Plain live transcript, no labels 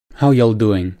How y'all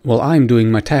doing? Well, I'm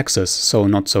doing my taxes, so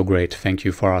not so great, thank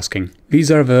you for asking. These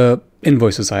are the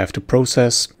invoices I have to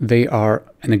process. They are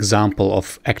an example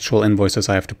of actual invoices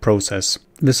I have to process.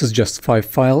 This is just 5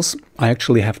 files. I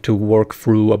actually have to work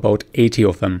through about 80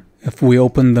 of them. If we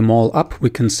open them all up, we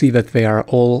can see that they are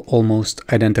all almost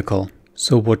identical.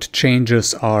 So what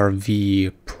changes are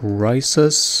the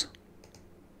prices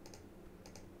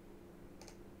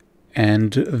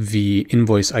and the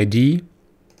invoice ID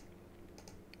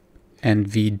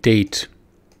and the date.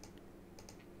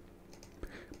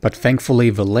 But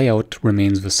thankfully the layout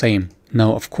remains the same.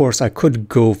 Now, of course, I could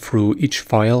go through each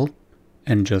file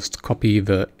and just copy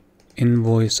the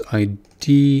invoice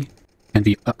ID and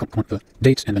the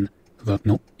date, and then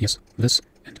this,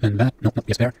 and then that,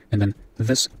 yes, there, and then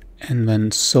this, and then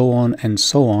so on and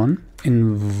so on.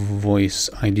 Invoice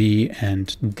ID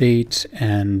and date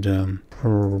and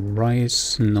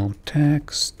price, no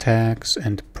tax, tax,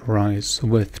 and price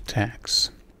with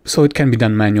tax. So it can be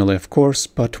done manually, of course,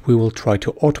 but we will try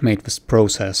to automate this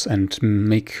process and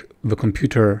make the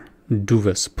computer do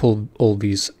this, pull all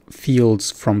these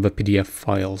fields from the PDF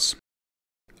files.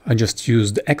 I just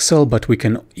used Excel, but we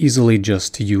can easily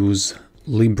just use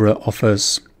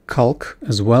LibreOffice Calc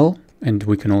as well. And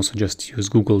we can also just use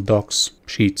Google Docs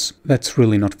sheets. That's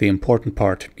really not the important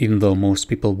part, even though most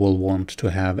people will want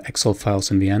to have Excel files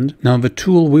in the end. Now the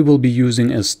tool we will be using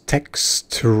is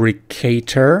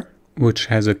Textricator, which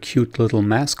has a cute little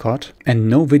mascot, and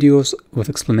no videos with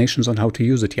explanations on how to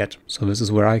use it yet. So this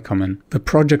is where I come in. The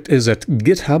project is at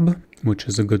GitHub, which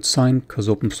is a good sign, because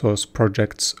open source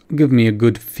projects give me a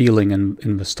good feeling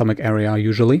in the stomach area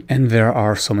usually. And there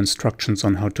are some instructions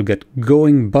on how to get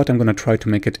going, but I'm going to try to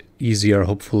make it easier,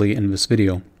 hopefully, in this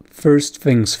video. First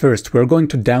things first, we're going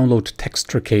to download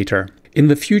Textricator. In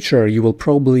the future, you will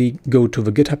probably go to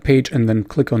the GitHub page and then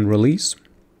click on Release.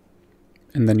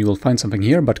 And then you will find something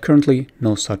here, but currently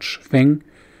no such thing.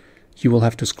 You will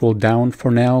have to scroll down for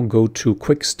now, go to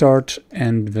Quick Start,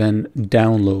 and then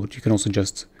Download. You can also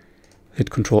just hit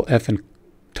Ctrl F and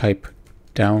type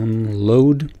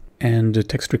download, and the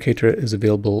Textricator is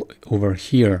available over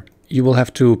here. You will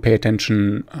have to pay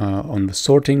attention on the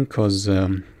sorting, because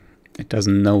it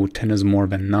doesn't know 10 is more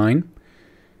than 9,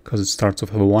 because it starts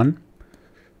with a 1.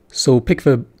 So pick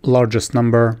the largest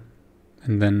number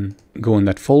and then go in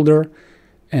that folder.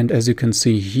 And as you can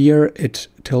see here, it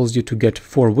tells you to get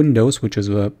for Windows, which is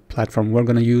the platform we're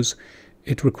going to use.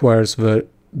 It requires the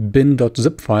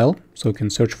bin.zip file, so you can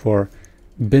search for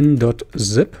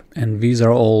bin.zip, and these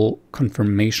are all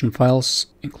confirmation files,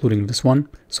 including this one.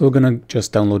 So we're going to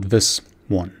just download this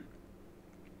one.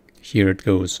 Here it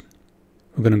goes.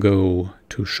 We're going to go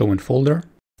to Show in Folder.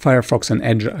 Firefox and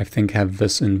Edge, I think, have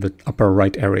this in the upper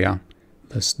right area,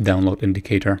 this download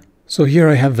indicator. So here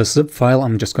I have the zip file.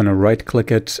 I'm just going to right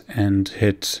click it and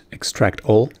hit Extract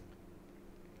All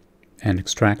and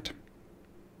extract.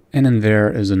 And in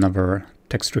there is another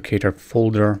Textricator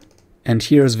folder. And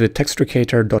here's the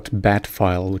textricator.bat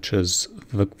file, which is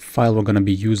the file we're going to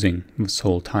be using this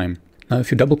whole time. Now if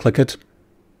you double click it,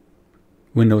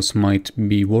 Windows might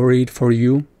be worried for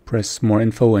you. Press More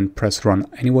Info and press Run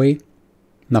anyway.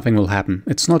 Nothing will happen.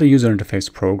 It's not a user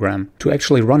interface program. To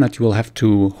actually run it, you will have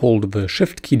to hold the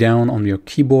Shift key down on your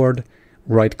keyboard,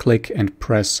 right click and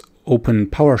press Open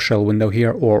PowerShell window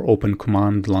here, or Open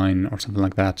Command Line or something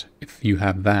like that, if you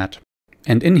have that.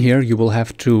 And in here you will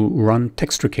have to run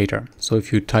Textricator. So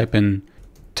if you type in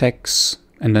tex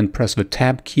and then press the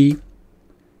Tab key,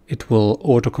 it will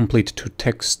autocomplete to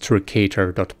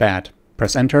textricator.bat.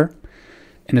 Press Enter,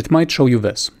 and it might show you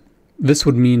this. This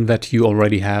would mean that you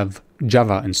already have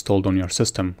Java installed on your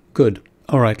system. Good.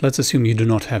 Alright, let's assume you do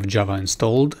not have Java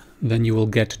installed. Then you will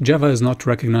get Java is not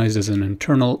recognized as an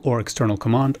internal or external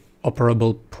command,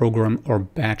 operable, program, or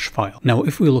batch file. Now,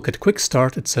 if we look at Quick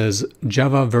Start, it says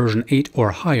Java version 8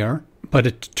 or higher, but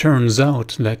it turns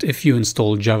out that if you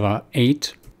install Java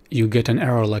 8, you get an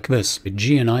error like this. The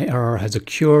GNI error has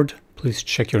occurred. Please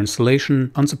check your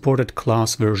installation. Unsupported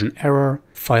class version error.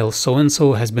 File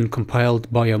so-and-so has been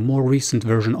compiled by a more recent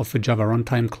version of the Java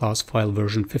Runtime class file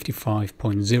version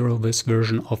 55.0. This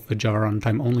version of the Java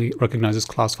Runtime only recognizes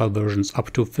class file versions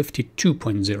up to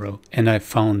 52.0. And I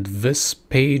found this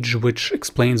page which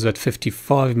explains that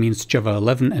 55 means Java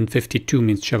 11 and 52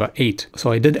 means Java 8.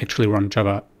 So I did actually run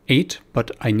Java 8, but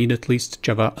I need at least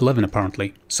Java 11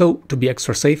 apparently. So to be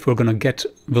extra safe, we're going to get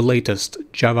the latest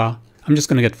Java. I'm just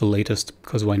going to get the latest,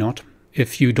 because why not?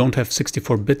 If you don't have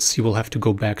 64 bits, you will have to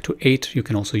go back to 8. You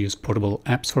can also use portable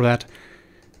apps for that.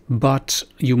 But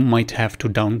you might have to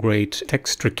downgrade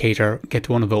Textricator, get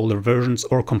one of the older versions,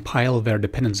 or compile their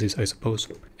dependencies, I suppose.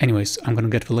 Anyways, I'm going to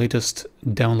get the latest,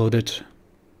 download it,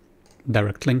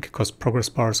 direct link because progress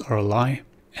bars are a lie.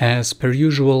 As per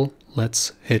usual,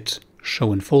 let's hit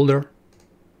show in folder.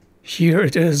 Here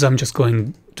it is. I'm just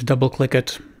going to double click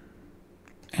it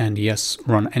and yes,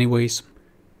 run anyways.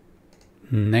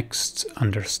 Next,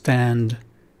 understand,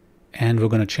 and we're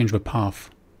going to change the path.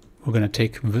 We're going to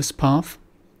take this path,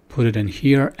 put it in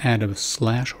here, add a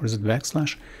slash, or is it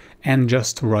backslash, and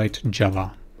just write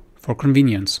Java for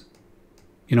convenience.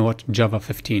 You know what? Java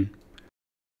 15.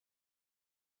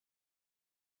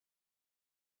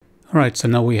 Alright, so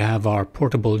now we have our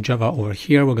portable Java over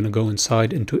here. We're going to go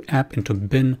inside into app, into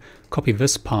bin, copy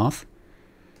this path,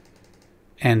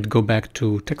 and go back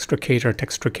to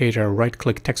textricator,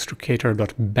 right-click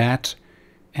textricator.bat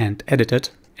and edit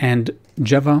it. And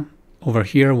Java over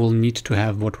here will need to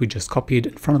have what we just copied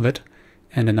in front of it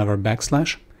and another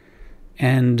backslash.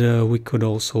 And we could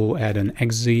also add an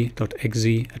 .exe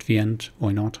at the end,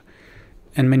 why not?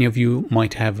 And many of you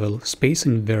might have a space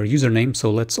in their username, so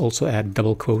let's also add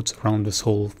double quotes around this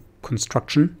whole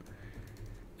construction,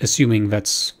 assuming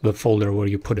that's the folder where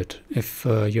you put it. If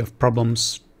you have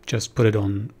problems, just put it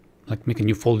on, like make a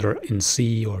new folder in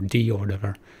C or D or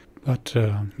whatever. But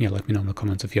yeah, let me know in the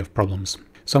comments if you have problems.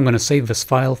 So I'm going to save this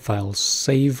file,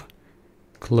 save,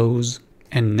 close,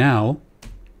 and now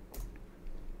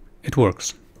it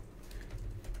works.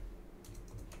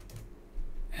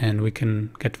 And we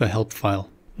can get the help file.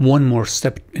 One more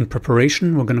step in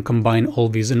preparation. We're going to combine all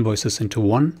these invoices into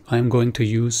one. I'm going to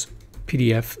use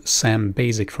PdfSam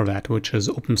Basic for that, which is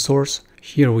open source.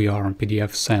 Here we are on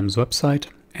PdfSam's website.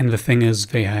 And the thing is,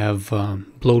 they have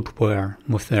bloatware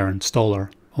with their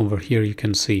installer. Over here you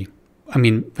can see. I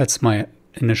mean, that's my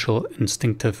initial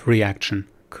instinctive reaction,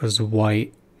 because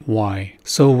why?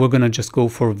 So we're going to just go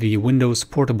for the Windows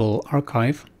Portable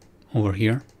Archive over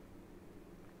here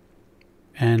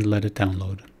and let it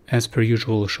download. As per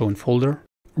usual, show in folder.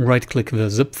 Right click the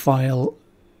zip file,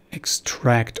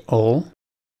 extract all.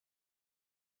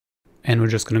 And we're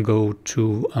just going to go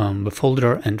to the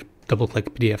folder and double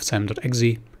click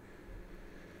pdfsam.exe.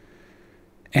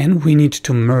 And we need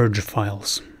to merge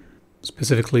files,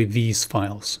 specifically these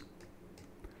files.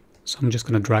 So I'm just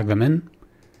going to drag them in.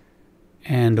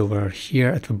 And over here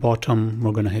at the bottom,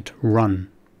 we're going to hit run.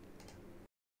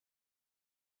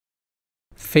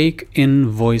 Fake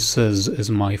invoices is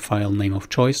my file name of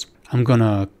choice. I'm going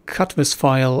to cut this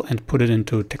file and put it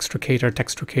into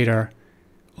textricator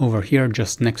over here,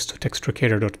 just next to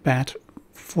textricator.bat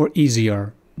for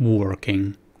easier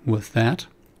working with that.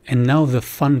 And now the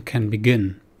fun can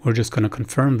begin. We're just going to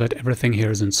confirm that everything here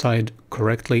is inside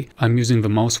correctly. I'm using the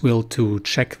mouse wheel to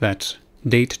check that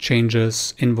date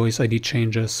changes, invoice ID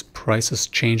changes, prices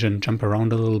change and jump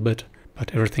around a little bit,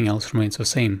 but everything else remains the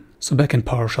same. So back in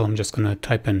PowerShell, I'm just going to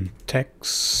type in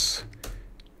text,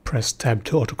 press tab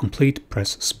to autocomplete,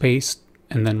 press space,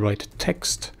 and then write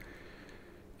text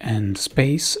and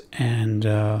space and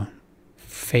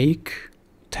fake,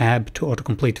 tab to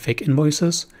autocomplete fake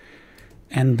invoices,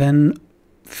 and then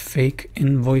fake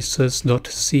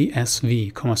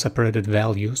invoices.csv, comma separated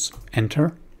values,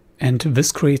 enter. And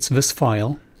this creates this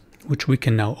file, which we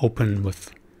can now open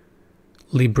with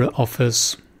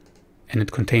LibreOffice, and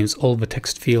it contains all the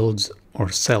text fields or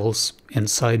cells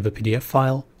inside the PDF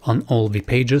file on all the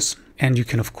pages. And you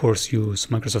can of course use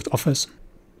Microsoft Office.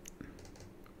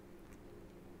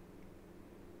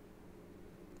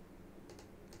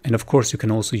 And of course you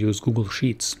can also use Google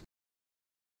Sheets.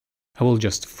 I will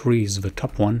just freeze the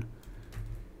top one,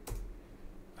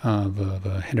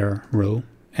 the header row.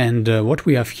 And what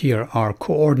we have here are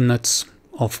coordinates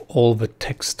of all the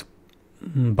text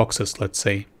boxes, let's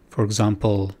say. For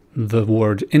example, the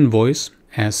word invoice,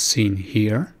 as seen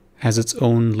here, has its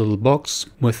own little box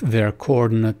with their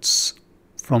coordinates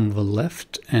from the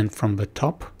left and from the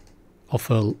top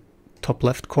of a top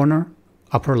left corner,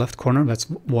 upper left corner. That's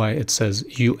why it says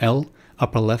UL,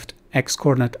 upper left X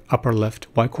coordinate, upper left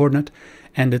Y coordinate,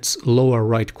 and its lower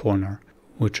right corner,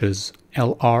 which is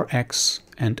LRX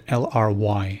and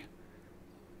LRY.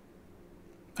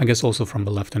 I guess also from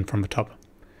the left and from the top.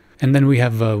 And then we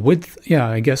have width. Yeah,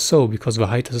 I guess so, because the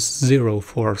height is 0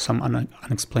 for some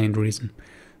unexplained reason.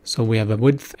 So we have a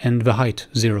width and the height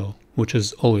 0, which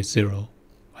is always 0.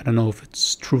 I don't know if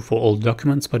it's true for all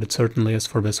documents, but it certainly is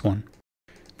for this one.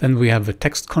 Then we have the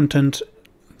text content.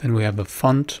 Then we have a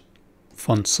font,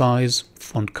 font size,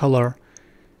 font color,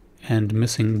 and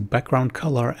missing background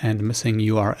color, and missing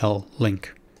URL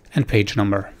link, and page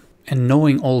number. And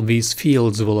knowing all these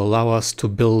fields will allow us to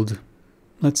build,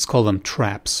 let's call them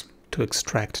traps, to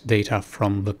extract data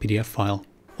from the PDF file.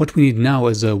 What we need now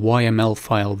is a YAML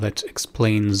file that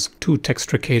explains to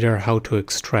Textricator how to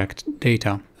extract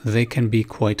data. They can be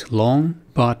quite long,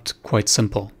 but quite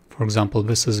simple. For For example,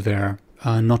 this is their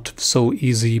not so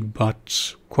easy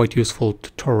but quite useful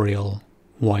tutorial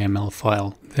YAML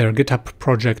file. Their GitHub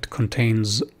project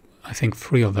contains, I think,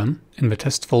 3 of them. In the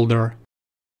test folder,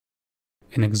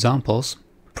 in examples,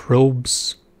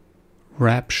 probes,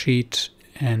 rap sheet,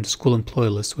 and school employee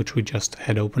list, which we just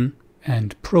had open.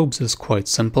 And probes is quite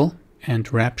simple,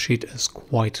 and rap sheet is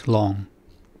quite long.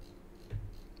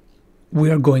 We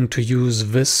are going to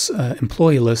use this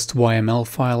employee list YAML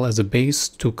file as a base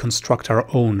to construct our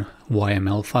own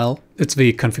YAML file. It's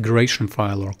the configuration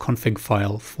file or config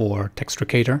file for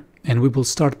Textricator. And we will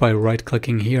start by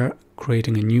right-clicking here,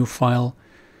 creating a new file.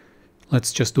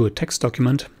 Let's just do a text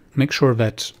document. Make sure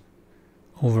that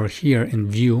over here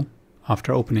in View,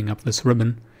 after opening up this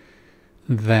ribbon,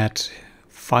 that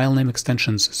file name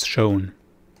extensions is shown.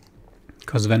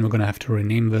 Because then we're going to have to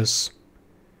rename this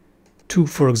to,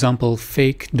 for example,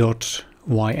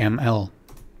 fake.yml.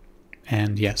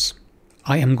 And yes,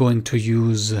 I am going to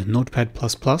use Notepad++,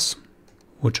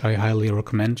 which I highly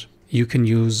recommend. You can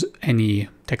use any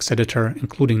text editor,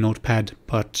 including Notepad,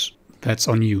 but that's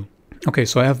on you. Okay,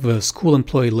 so I have the school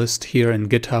employee list here in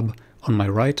GitHub on my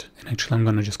right, and actually I'm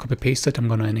going to just copy paste it. I'm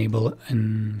going to enable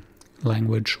in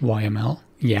language YAML,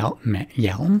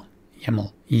 YAML,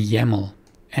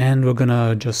 and we're going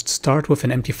to just start with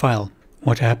an empty file.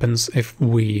 What happens if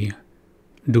we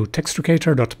do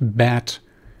textricator.bat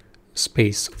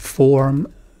space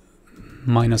form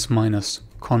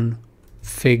 --config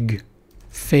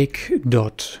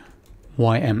fake.yml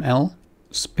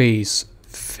space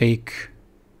fake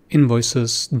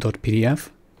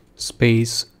invoices.pdf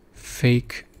space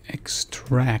fake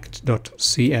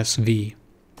extract.csv.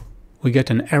 We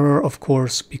get an error, of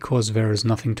course, because there is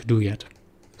nothing to do yet.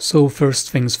 So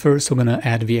first things first, we're going to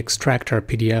add the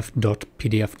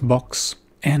extractor-pdf.pdf box,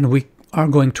 and we are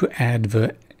going to add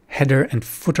the header and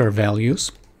footer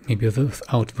values, maybe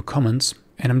without the comments,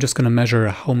 and I'm just going to measure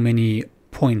how many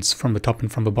points from the top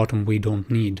and from the bottom we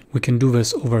don't need. We can do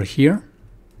this over here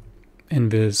in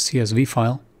the CSV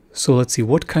file. So let's see,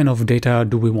 what kind of data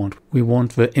do we want? We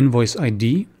want the invoice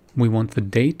ID, we want the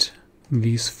date,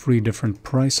 these 3 different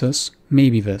prices,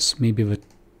 maybe this, maybe the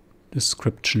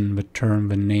description, the term,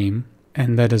 the name,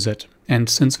 and that is it. And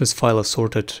since this file is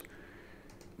sorted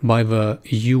by the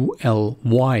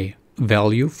ULY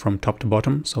value from top to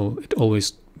bottom, so it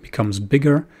always becomes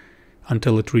bigger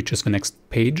until it reaches the next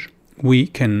page, we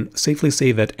can safely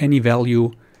say that any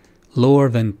value lower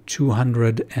than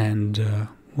 200 and,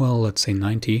 well, let's say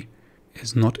 90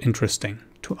 is not interesting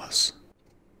to us.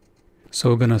 So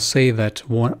we're going to say that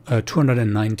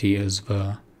 290 is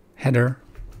the header.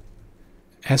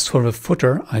 As for the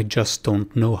footer, I just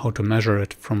don't know how to measure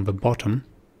it from the bottom.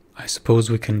 I suppose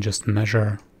we can just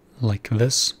measure like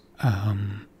this,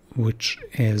 which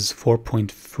is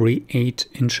 4.38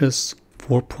 inches.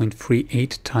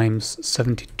 4.38 times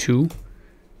 72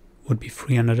 would be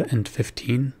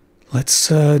 315.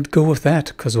 Let's go with that,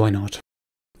 because why not?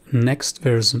 Next,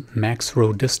 there's max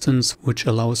row distance, which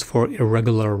allows for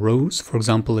irregular rows. For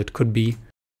example, it could be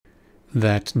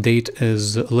that date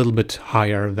is a little bit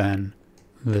higher than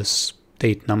this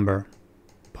date number,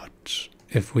 but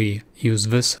if we use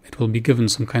this, it will be given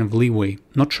some kind of leeway.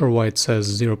 Not sure why it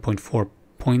says 0.4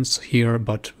 points here,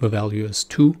 but the value is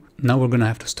 2. Now we're going to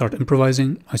have to start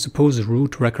improvising. I suppose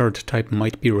root record type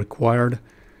might be required,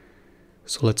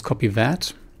 so let's copy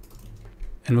that,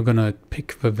 and we're going to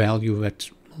pick the value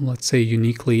that, let's say,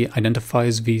 uniquely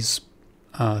identifies these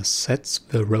sets,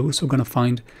 the rows we're going to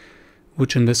find,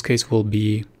 which in this case will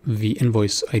be the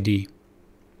invoice ID.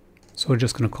 So we're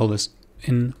just going to call this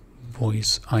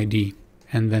invoice ID,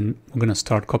 and then we're going to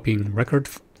start copying record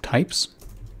types.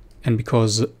 And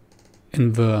because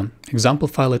in the example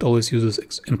file it always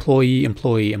uses employee,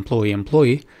 employee, employee,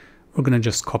 employee, we're going to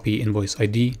just copy invoice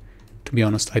ID. To be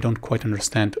honest, I don't quite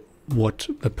understand what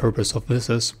the purpose of this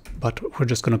is, but we're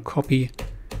just going to copy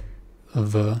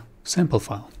the sample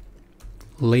file.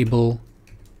 Label,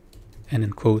 and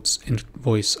in quotes,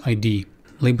 invoice ID.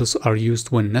 Labels are used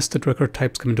when nested record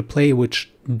types come into play, which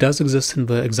does exist in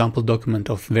the example document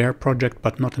of their project,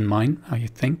 but not in mine, I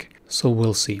think. So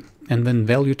we'll see. And then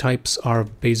value types are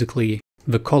basically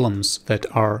the columns that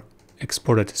our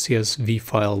exported CSV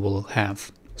file will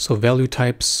have. So value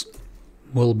types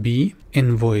will be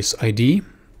invoice ID,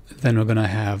 then we're going to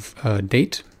have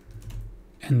date,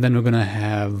 and then we're going to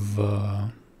have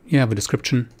the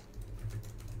description,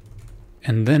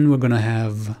 and then we're going to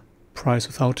have price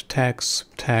without tax,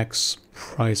 tax,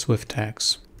 price with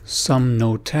tax, sum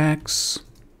no tax,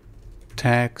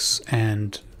 tax,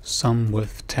 and sum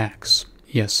with tax.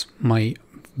 Yes, my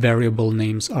variable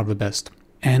names are the best.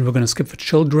 And we're going to skip the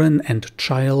children and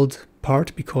child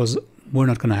part because we're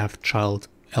not going to have child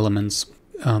elements.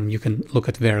 You can look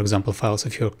at their example files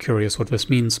if you're curious what this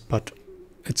means, but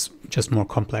it's just more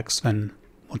complex than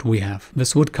what we have.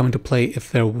 This would come into play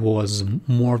if there was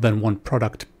more than one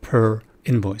product per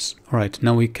invoice. All right,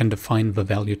 now we can define the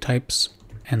value types.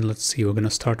 And let's see, we're going to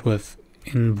start with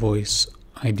Invoice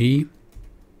ID,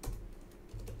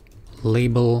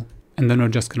 label, and then we're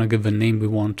just going to give the name we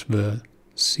want the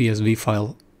CSV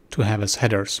file to have as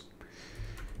headers.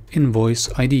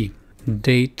 Invoice ID,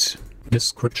 date,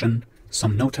 description,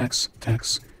 some no tax,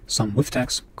 tax, some with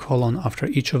tax, colon after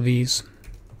each of these,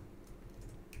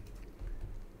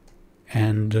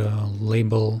 and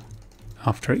label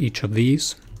after each of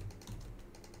these,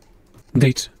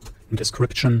 date,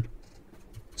 description,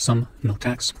 some no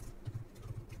tax,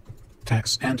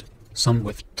 tax, and some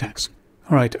with tax.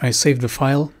 All right, I saved the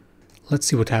file. Let's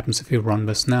see what happens if we run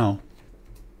this now.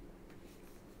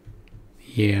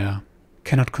 Yeah,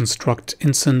 cannot construct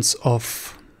instance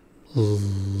of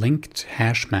linked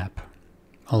hash map,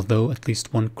 although at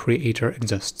least one creator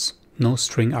exists. No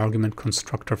string argument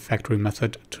constructor factory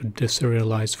method to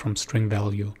deserialize from string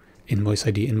value. Invoice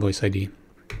ID, invoice ID.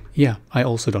 Yeah, I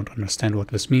also don't understand what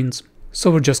this means.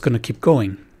 So we're just gonna keep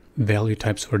going. Value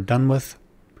types we're done with.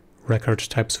 Record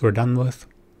types we're done with.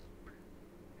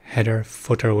 Header,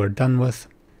 footer we're done with.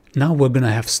 Now we're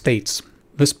gonna have states.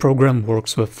 This program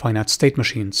works with finite state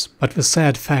machines, but the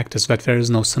sad fact is that there is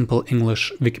no simple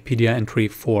English Wikipedia entry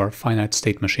for finite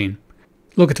state machine.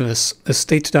 Look at this, a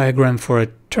state diagram for a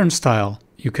turnstile.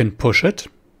 You can push it,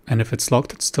 and if it's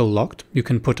locked, it's still locked. You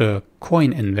can put a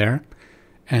coin in there,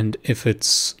 and if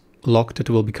it's locked, it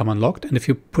will become unlocked. And if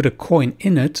you put a coin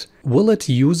in it, will it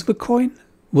use the coin?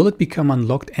 Will it become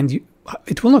unlocked? And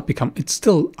it will not become, it's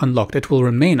still unlocked. It will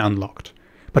remain unlocked.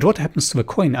 But what happens to the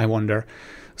coin, I wonder?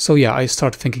 So yeah, I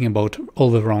start thinking about all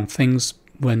the wrong things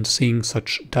when seeing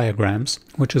such diagrams,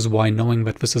 which is why knowing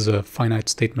that this is a finite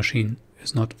state machine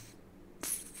is not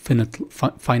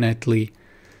finitely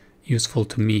useful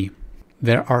to me.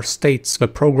 There are states. The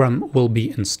program will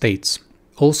be in states.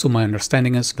 Also, my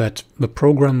understanding is that the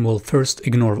program will first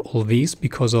ignore all these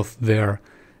because of their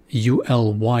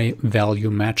ULY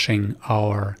value matching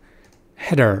our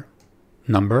header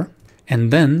number.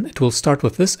 And then it will start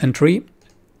with this entry,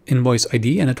 invoice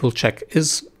ID, and it will check,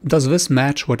 does this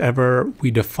match whatever we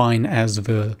define as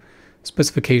the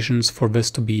specifications for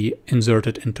this to be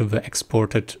inserted into the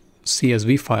exported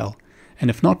CSV file.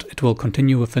 And if not, it will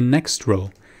continue with the next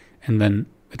row, and then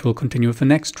it will continue with the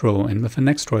next row and with the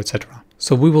next row, etc.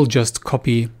 So we will just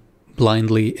copy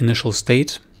blindly initial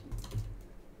state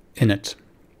init.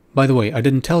 By the way, I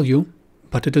didn't tell you,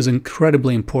 but it is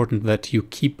incredibly important that you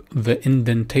keep the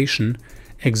indentation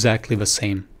exactly the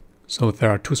same. So if there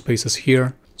are two spaces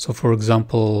here, so for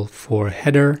example, for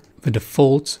header, the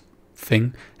default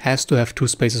thing has to have two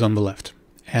spaces on the left,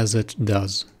 as it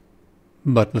does,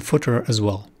 but the footer as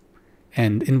well,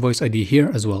 and invoice ID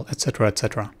here as well, etc.,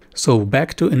 etc. So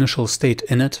back to initial state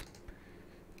init.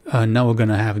 Now we're going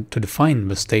to have to define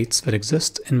the states that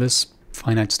exist in this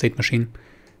finite state machine,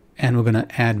 and we're going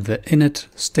to add the init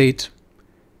state,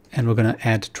 and we're going to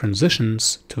add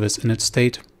transitions to this init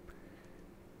state.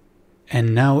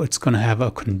 And now it's going to have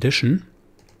a condition.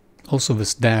 Also,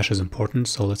 this dash is important,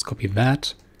 so let's copy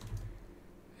that.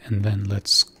 And then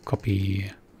let's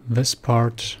copy this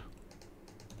part.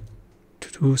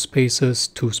 Two spaces,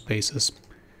 two spaces.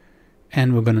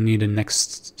 And we're going to need a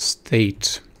next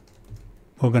state.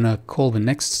 We're going to call the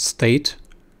next state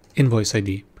invoice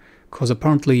ID, because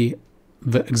apparently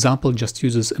the example just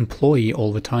uses employee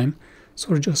all the time. So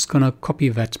we're just going to copy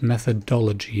that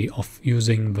methodology of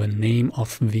using the name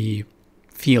of the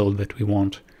field that we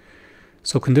want.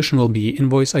 So condition will be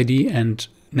invoice ID and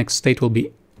next state will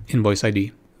be invoice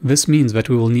ID. This means that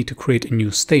we will need to create a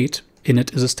new state.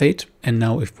 Init is a state, and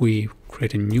now if we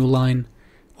create a new line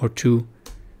or two,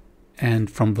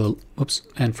 and from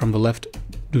the left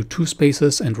do two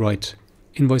spaces and write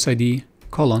invoice ID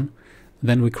colon,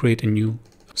 then we create a new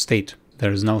state.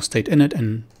 There is now state init,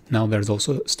 and now there's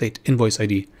also state invoice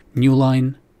ID. New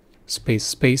line, space,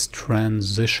 space,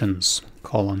 transitions,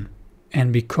 colon.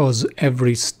 And because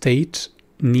every state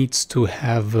needs to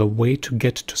have a way to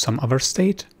get to some other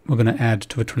state, we're going to add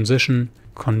to the transition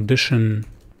condition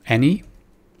any,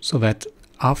 so that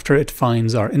after it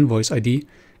finds our invoice ID,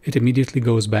 it immediately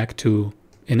goes back to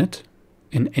init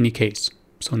in any case.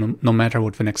 So no matter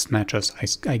what the next match is,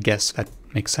 I guess that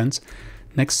makes sense.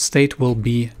 Next state will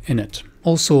be init.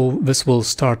 Also, this will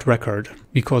start record,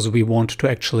 because we want to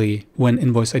actually, when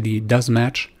invoice ID does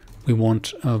match, we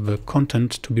want the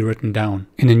content to be written down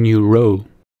in a new row.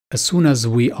 As soon as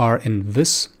we are in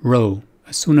this row,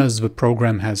 as soon as the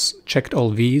program has checked all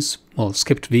these, well,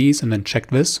 skipped these and then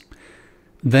checked this.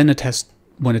 Then it has,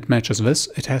 when it matches this,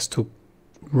 it has to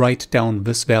write down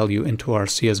this value into our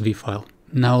CSV file.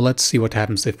 Now let's see what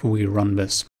happens if we run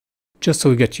this. Just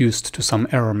so we get used to some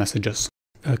error messages.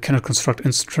 Cannot construct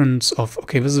instance of,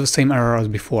 okay, this is the same error as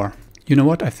before. You know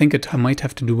what, I think it might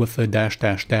have to do with the dash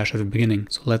dash dash at the beginning.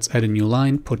 So let's add a new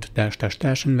line, put dash dash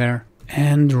dash in there,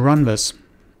 and run this.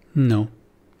 No.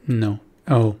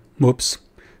 Oh, whoops.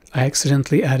 I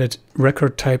accidentally added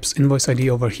record types invoice ID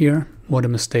over here. What a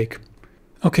mistake.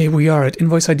 Okay, we are at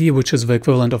invoice ID, which is the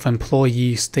equivalent of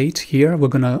employee state here. We're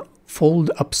gonna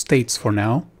fold up states for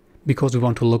now, because we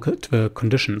want to look at the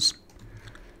conditions.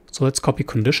 So let's copy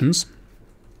conditions.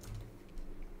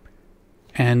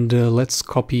 And let's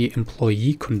copy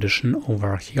employee condition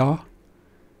over here.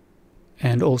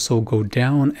 And also go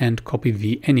down and copy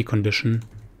the any condition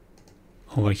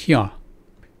over here.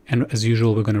 And as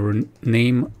usual, we're going to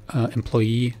rename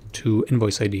employee to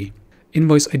invoice ID.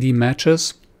 Invoice ID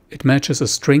matches. It matches a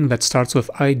string that starts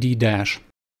with ID dash.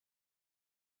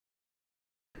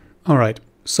 Alright,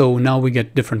 so now we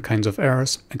get different kinds of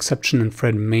errors. Exception in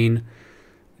thread main,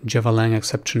 Java lang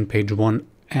exception page 1.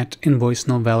 At invoice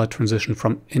no valid transition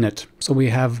from init. So we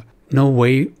have no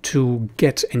way to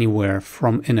get anywhere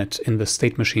from init in the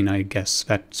state machine, I guess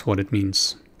that's what it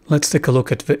means. Let's take a look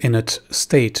at the init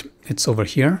state. It's over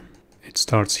here, it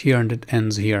starts here and it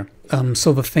ends here.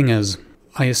 So the thing is,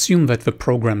 I assume that the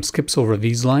program skips over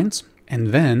these lines and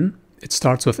then it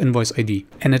starts with invoice ID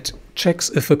and it checks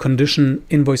if a condition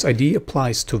invoice ID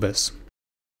applies to this.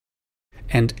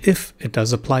 And if it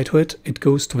does apply to it, it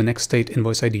goes to the next state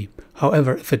invoice ID.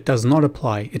 However, if it does not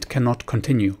apply, it cannot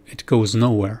continue. It goes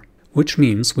nowhere, which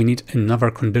means we need another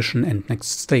condition and next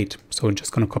state. So we're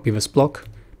just going to copy this block,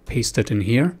 paste it in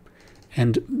here.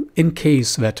 And in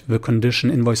case that the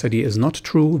condition invoice ID is not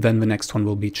true, then the next one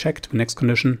will be checked, the next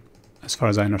condition, as far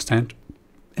as I understand.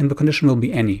 And the condition will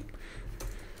be any.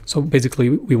 So basically,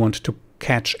 we want to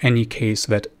catch any case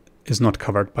that is not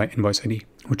covered by invoice ID,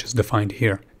 which is defined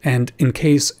here. And in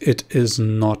case it is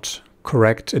not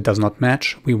correct, it does not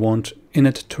match, we want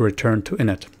init to return to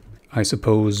init. I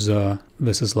suppose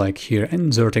this is like here,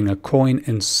 inserting a coin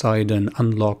inside an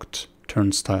unlocked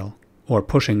turnstile, or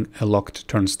pushing a locked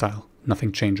turnstile.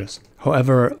 Nothing changes.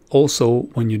 However, also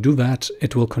when you do that,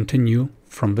 it will continue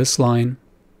from this line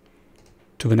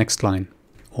to the next line,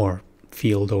 or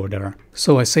field or whatever.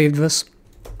 So I saved this.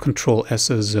 Control S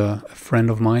is a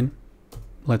friend of mine.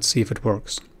 Let's see if it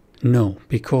works. No,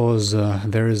 because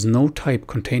there is no type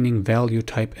containing value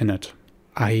type in it.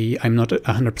 I'm not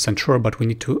 100% sure, but we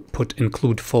need to put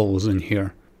include false in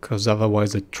here, because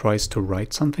otherwise it tries to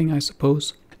write something, I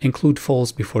suppose. Include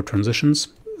false before transitions.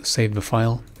 Save the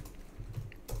file.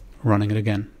 Running it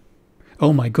again.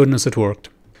 Oh my goodness, it worked.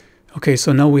 Okay,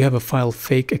 so now we have a file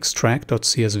fake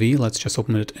extract.csv. Let's just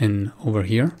open it in over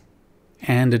here.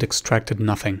 And it extracted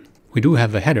nothing. We do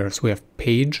have the headers. We have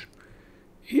page,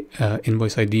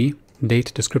 invoice ID,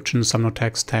 date, description, sum no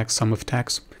tax, tax, sum with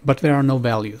tax, but there are no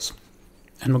values.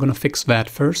 And we're going to fix that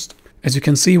first. As you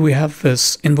can see, we have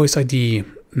this invoice ID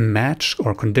match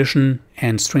or condition,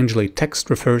 and strangely text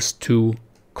refers to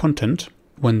content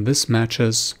when this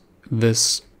matches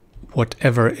this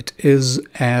whatever it is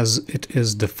as it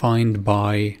is defined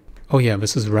by, oh yeah,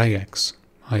 this is regex.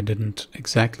 I didn't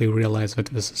exactly realize that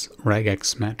this is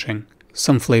regex matching.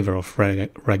 Some flavor of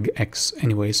regex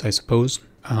anyways, I suppose.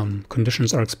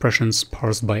 Conditions are expressions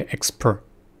parsed by expr,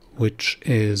 which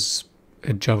is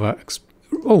a Java.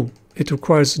 Oh, it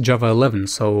requires Java 11,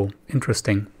 so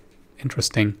interesting.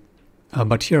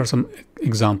 But here are some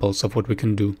examples of what we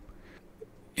can do.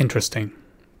 Interesting.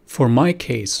 For my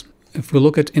case, if we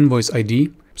look at invoice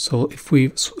ID, so if we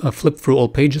flip through all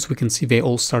pages, we can see they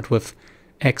all start with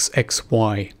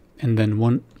XXY, and then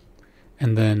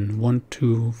 1,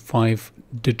 2, 5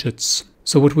 digits.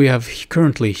 So what we have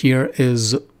currently here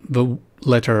is the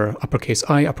letter uppercase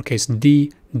I, uppercase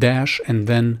D, dash, and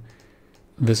then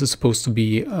this is supposed to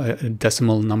be a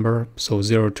decimal number, so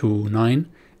 0 to 9,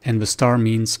 and the star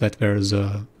means that there is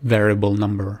a variable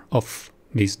number of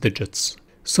these digits.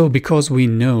 So because we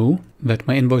know that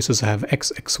my invoices have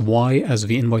XXY as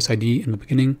the invoice ID in the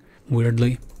beginning,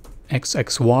 weirdly,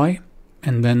 XXY,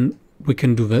 and then we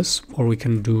can do this, or we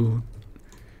can do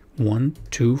 1,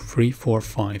 2, 3, 4,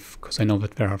 5, because I know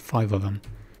that there are 5 of them.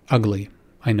 Ugly,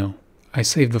 I know. I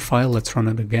saved the file, let's run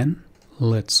it again.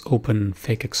 Let's open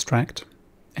fake extract,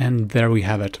 and there we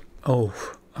have it. Oh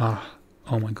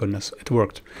my goodness, it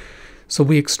worked. So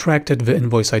we extracted the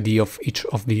invoice ID of each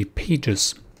of the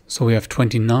pages. So we have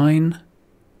 29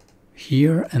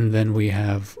 here, and then we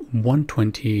have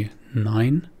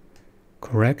 129,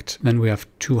 correct. Then we have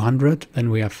 200, then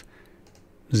we have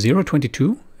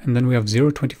 0.22 and then we have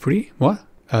 0.23. What?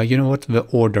 You know what? The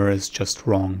order is just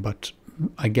wrong, but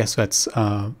I guess that's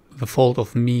the fault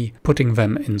of me putting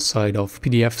them inside of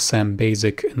PdfSam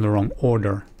Basic in the wrong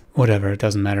order. Whatever, it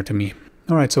doesn't matter to me.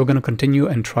 Alright, so we're going to continue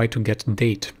and try to get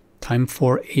date. Time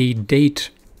for a date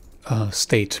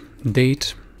state.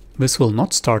 Date. This will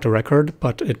not start a record,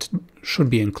 but it should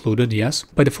be included, yes.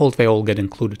 By default, they all get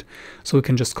included. So we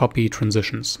can just copy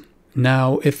transitions.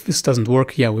 Now, if this doesn't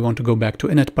work, yeah, we want to go back to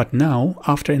init, but now,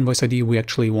 after invoice ID, we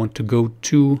actually want to go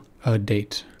to a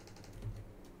date.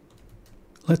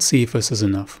 Let's see if this is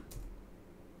enough.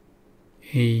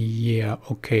 Yeah,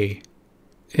 okay.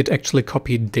 It actually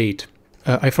copied date.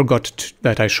 I forgot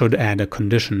that I should add a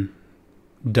condition.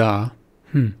 Duh.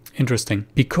 Interesting.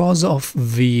 Because of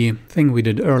the thing we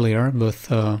did earlier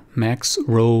with max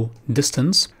row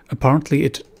distance, apparently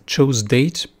it chose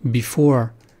date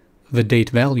before the date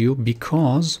value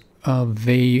because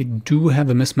they do have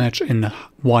a mismatch in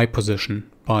Y position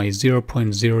by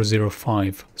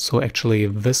 0.005. So actually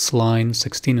this line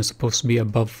 16 is supposed to be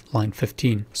above line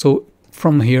 15. So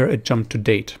from here it jumped to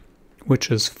date,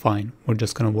 which is fine. We're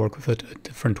just going to work with it a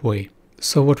different way.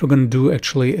 So what we're going to do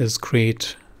actually is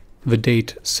create the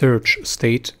date search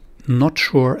state. Not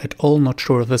sure at all, not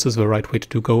sure if this is the right way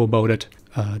to go about it.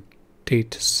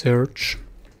 Date search.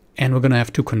 And we're going to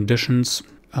have two conditions.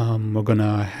 We're going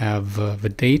to have the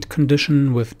date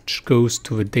condition, which goes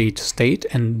to the date state,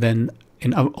 and then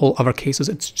in all other cases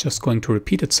it's just going to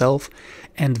repeat itself,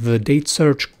 and the date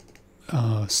search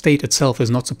state itself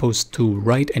is not supposed to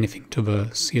write anything to the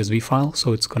CSV file,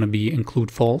 so it's going to be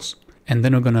include false. And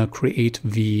then we're going to create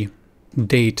the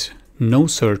date no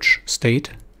search state,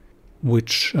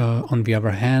 which on the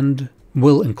other hand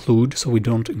will include, so we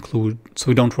don't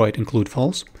write include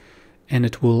false, and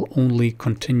it will only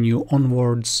continue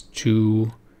onwards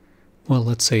to, well,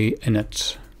 let's say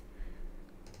init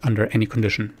under any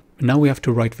condition. Now we have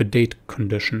to write the date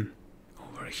condition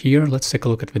over here. Let's take a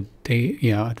look at the date,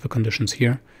 at the conditions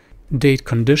here. Date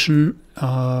condition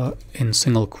in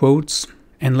single quotes,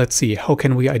 and let's see, how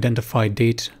can we identify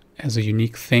date as a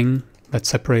unique thing that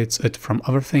separates it from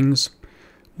other things?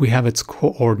 We have its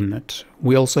coordinate.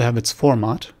 We also have its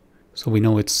format. So we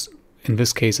know it's, in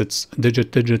this case, it's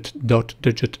digit, digit, dot,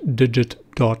 digit, digit,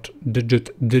 dot, digit,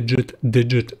 digit,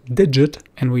 digit, digit,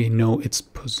 and we know its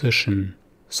position.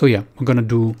 So yeah, we're gonna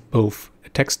do both a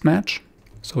text match.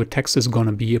 So a text is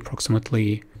gonna be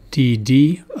approximately backslash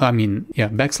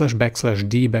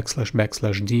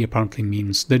d apparently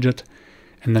means digit,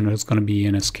 and then there's gonna be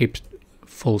an escaped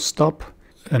full stop,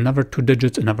 another 2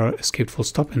 digits, another escaped full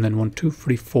stop, and then 1, 2,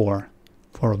 3, 4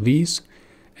 of these.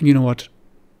 And you know what?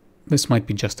 This might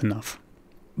be just enough.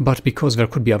 But because there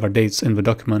could be other dates in the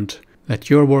document that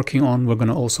you're working on, we're going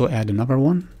to also add another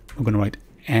one. We're going to write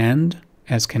and,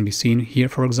 as can be seen here,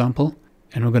 for example,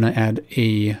 and we're going to add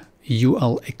a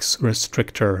ULX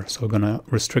restrictor. So we're going to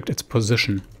restrict its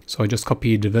position. So I just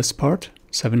copied this part,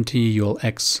 70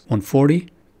 ULX 140.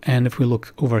 And if we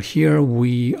look over here,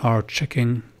 we are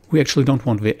checking. We actually don't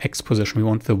want the X position, we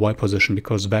want the Y position,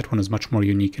 because that one is much more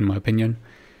unique in my opinion.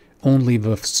 Only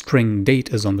the string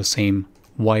date is on the same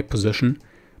Y position,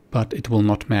 but it will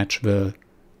not match the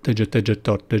digit, digit,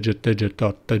 dot, digit, digit,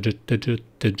 dot, digit, digit,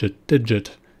 digit,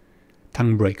 digit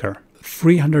tongue breaker.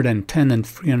 310 and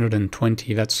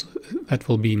 320, that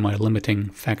will be my limiting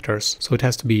factors. So it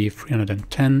has to be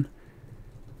 310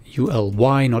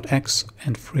 ULY, not X,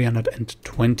 and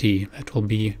 320. That will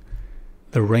be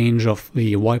the range of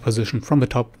the Y position from the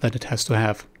top that it has to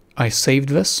have. I saved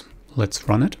this. Let's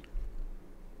run it.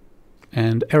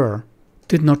 And error.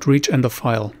 Did not reach end of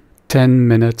file. 10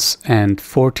 minutes and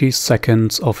 40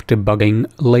 seconds of debugging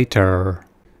later.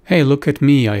 Hey, look at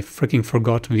me. I freaking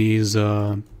forgot these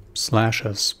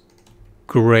slashes.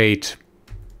 Great.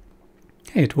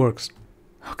 Hey, it works.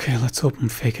 Okay, let's open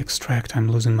fake extract.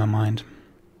 I'm losing my mind.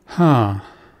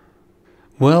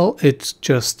 Well, it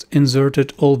just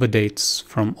inserted all the dates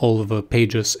from all of the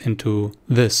pages into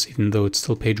this, even though it's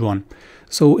still page 1.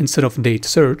 So instead of date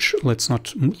search, let's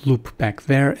not loop back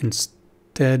there.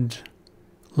 Instead,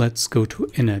 let's go to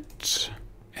init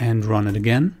and run it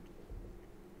again.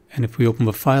 And if we open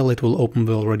the file, it will open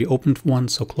the already opened one,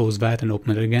 so close that and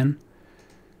open it again.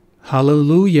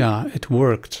 Hallelujah, it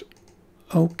worked.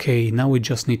 Okay, now we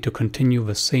just need to continue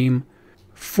the same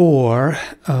for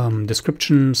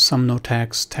description, sum no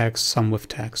tags, tags, sum with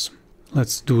tags.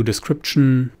 Let's do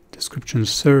description, description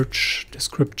search,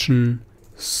 description,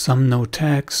 sum no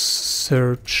tags,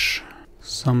 search,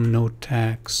 sum no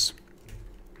tags,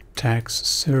 tags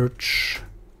search,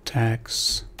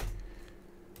 tags,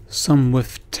 sum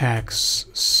with tags,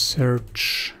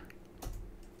 search,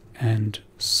 and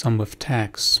sum with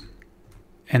tags,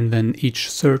 and then each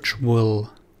search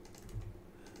will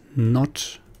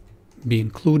not be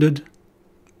included,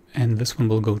 and this one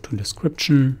will go to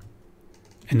description,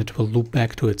 and it will loop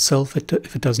back to itself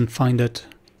if it doesn't find it.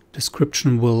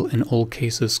 Description will in all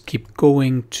cases keep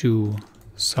going to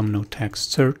some no tags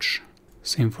search.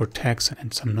 Same for tags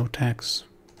and some no tags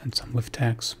and some with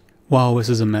tags. Wow, this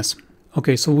is a mess.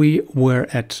 Okay, so we were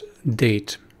at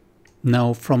date.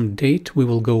 Now from date we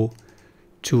will go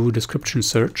to description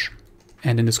search,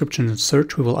 and in description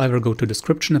search we will either go to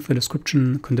description if the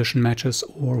description condition matches,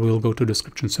 or we will go to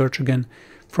description search again.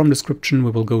 From description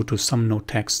we will go to some no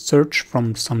text search.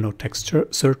 From some no text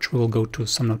search we will go to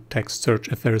some no text search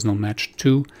if there is no match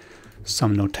to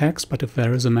some no tags, but if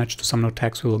there is a match to some no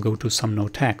tags we will go to some no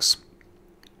tags.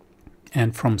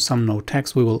 And from some no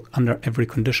tags we will under every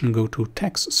condition go to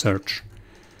tags search.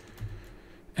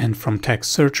 And from tags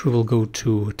search we will go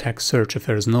to tags search if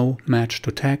there is no match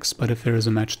to tags, but if there is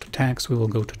a match to tags we will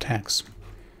go to tags.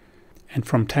 And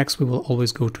from tags we will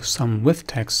always go to some with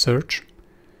tags search,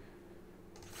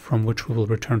 from which we will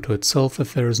return to itself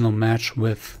if there is no match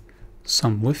with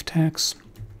some with tags,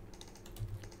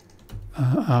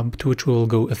 to which we will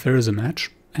go if there is a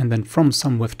match. And then from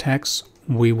some with tags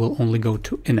we will only go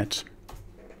to init.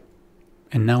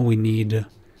 And now we need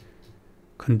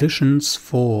conditions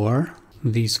for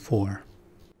these four.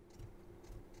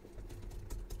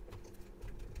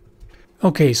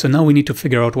 Okay, so now we need to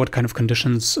figure out what kind of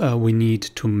conditions we need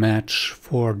to match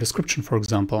for description, for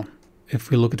example. If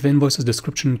we look at the invoices,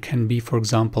 description can be, for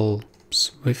example,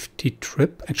 Swifty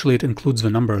trip. Actually, it includes the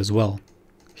number as well.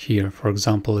 Here, for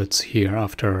example, it's here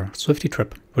after Swifty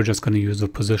trip. We're just going to use the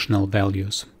positional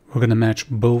values. We're going to match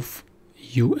both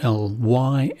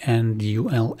ULY and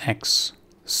ULX.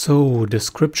 So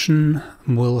description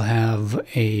will have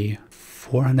a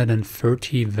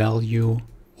 430 value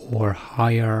or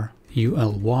higher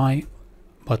ULY,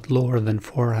 but lower than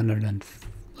 400 and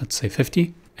let's say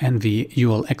 50. And the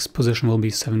ULX position will be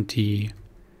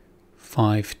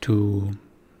 75 to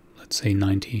let's say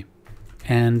 90.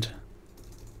 And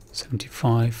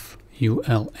 75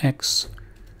 ULX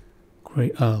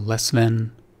less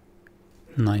than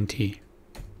 90.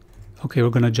 Okay, we're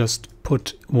gonna just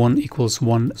put 1 equals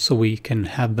 1 so we can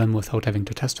have them without having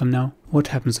to test them now. What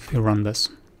happens if we run this?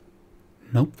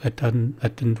 Nope, that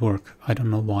didn't work. I don't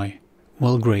know why.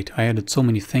 Well, great. I added so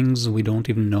many things we don't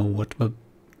even know what the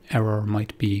error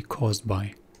might be caused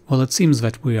by. Well, it seems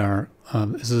that we are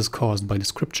this is caused by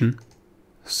description.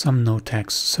 Some no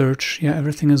tags search. Yeah,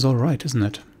 everything is all right, isn't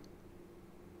it?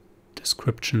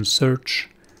 Description search.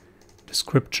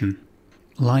 Description.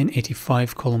 Line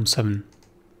 85, column 7.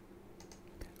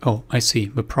 Oh, I see.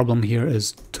 The problem here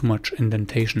is too much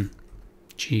indentation.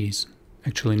 Jeez.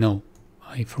 Actually, no.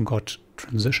 I forgot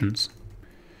transitions.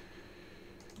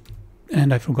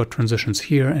 And I forgot transitions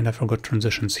here, and I forgot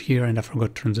transitions here, and I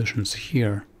forgot transitions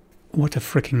here. What a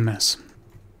freaking mess.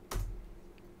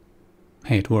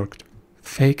 Hey, it worked.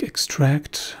 Fake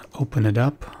extract, open it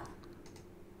up.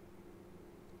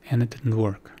 And it didn't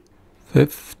work.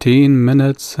 15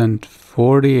 minutes and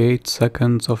 48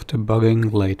 seconds of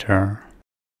debugging later.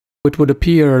 It would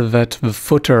appear that the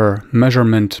footer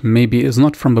measurement maybe is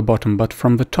not from the bottom, but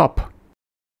from the top.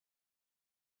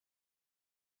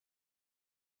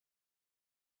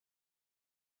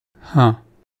 Huh.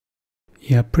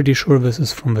 Yeah, pretty sure this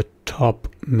is from the top,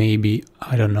 maybe,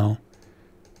 I don't know.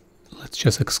 Let's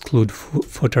just exclude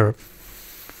footer,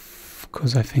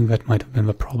 because I think that might have been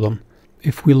the problem.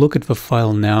 If we look at the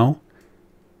file now...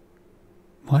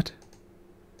 What?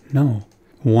 No.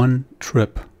 One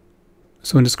trip.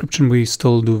 So in description we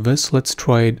still do this. Let's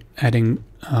try adding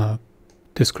a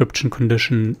description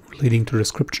condition leading to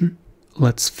description.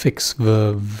 Let's fix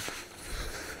the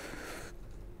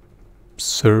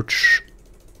search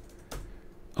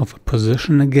of a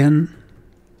position again.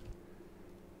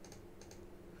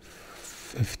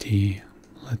 50.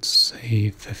 Let's say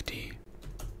 50.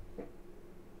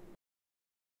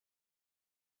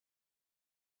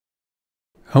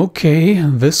 Okay,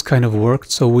 this kind of worked.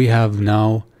 So we have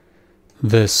now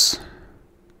this.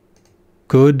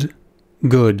 Good,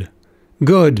 good,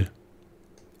 good.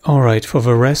 All right, for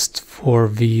the rest, for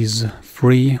these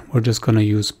three, we're just gonna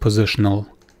use positional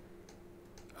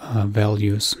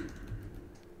values.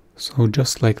 So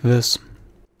just like this.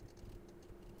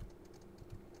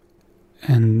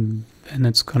 And then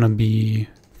it's gonna be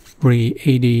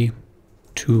 380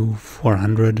 to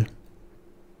 400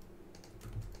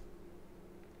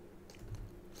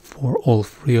 for all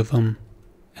three of them.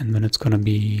 And then it's gonna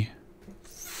be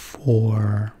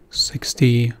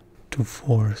 460 to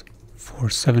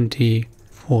 470,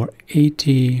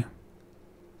 480,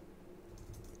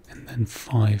 then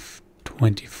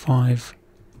 525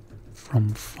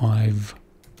 from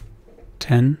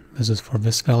 510, this is for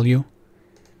this value,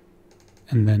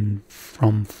 and then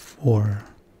from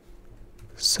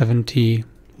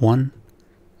 471,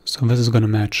 so this is going to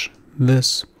match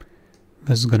this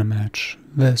is going to match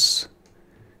this,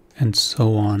 and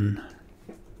so on.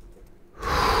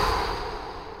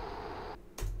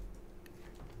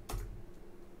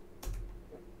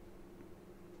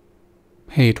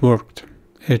 Hey, it worked.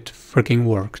 It freaking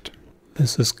worked.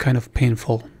 This is kind of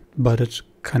painful, but it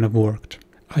kind of worked.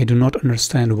 I do not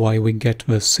understand why we get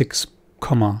the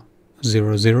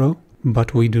 6,00,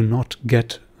 but we do not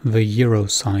get the euro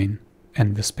sign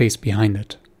and the space behind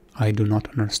it. I do not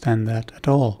understand that at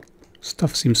all.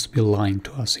 Stuff seems to be lying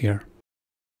to us here.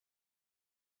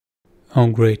 Oh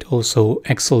great, also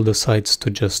Excel decides to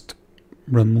just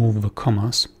remove the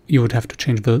commas. You would have to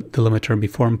change the delimiter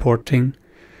before importing.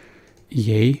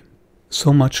 Yay.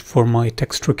 So much for my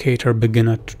Textricator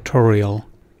beginner tutorial.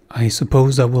 I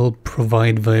suppose I will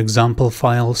provide the example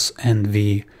files and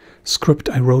the script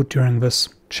I wrote during this.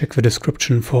 Check the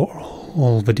description for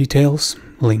all the details.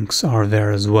 Links are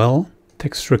there as well.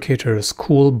 Textricator is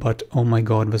cool, but oh my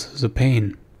god, this is a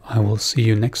pain. I will see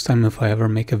you next time if I ever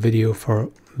make a video for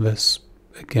this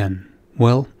again.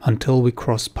 Well, until we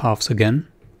cross paths again,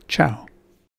 ciao.